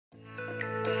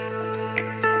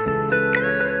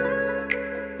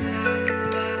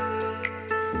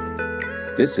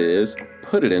This is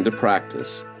Put It Into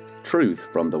Practice,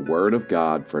 truth from the Word of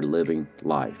God for living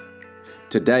life.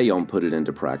 Today on Put It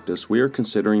Into Practice, we are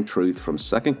considering truth from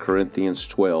 2 Corinthians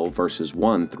 12, verses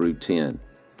 1 through 10.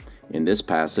 In this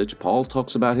passage, Paul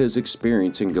talks about his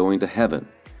experience in going to heaven.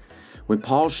 When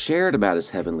Paul shared about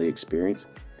his heavenly experience,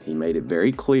 he made it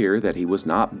very clear that he was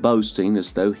not boasting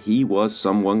as though he was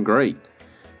someone great.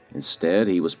 Instead,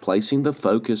 he was placing the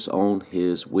focus on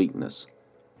his weakness.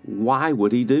 Why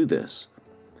would he do this?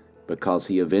 Because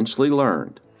he eventually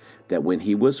learned that when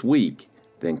he was weak,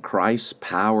 then Christ's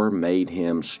power made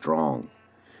him strong.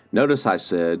 Notice I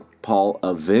said Paul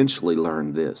eventually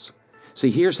learned this.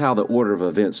 See, here's how the order of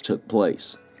events took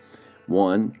place.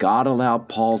 1, God allowed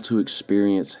Paul to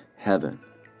experience heaven.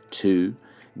 2,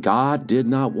 God did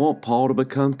not want Paul to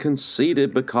become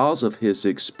conceited because of his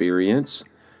experience.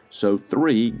 So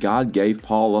 3, God gave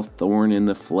Paul a thorn in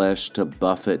the flesh to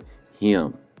buffet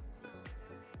him.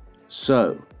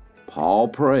 So, Paul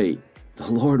prayed the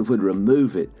Lord would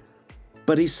remove it,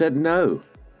 but he said no.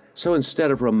 So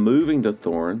instead of removing the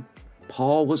thorn,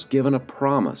 Paul was given a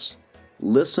promise.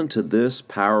 Listen to this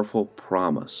powerful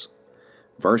promise.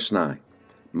 Verse 9,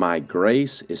 "My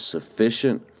grace is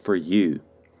sufficient for you,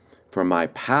 for my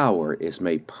power is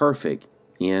made perfect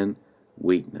in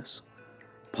weakness."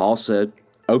 Paul said,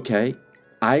 "Okay,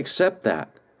 I accept that,"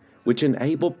 which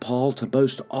enabled Paul to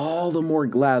boast all the more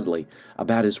gladly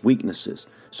about his weaknesses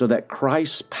so that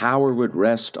Christ's power would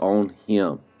rest on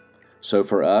him. So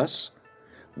for us,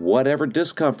 whatever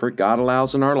discomfort God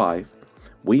allows in our life,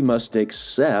 we must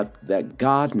accept that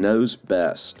God knows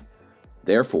best.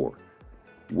 Therefore,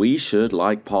 we should,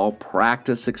 like Paul,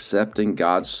 practice accepting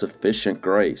God's sufficient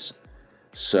grace.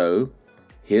 So,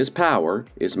 His power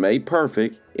is made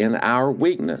perfect in our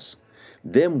weakness.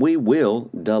 Then we will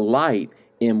delight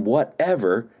in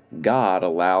whatever God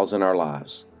allows in our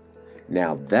lives.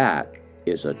 Now that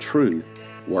is a truth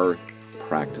worth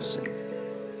practicing.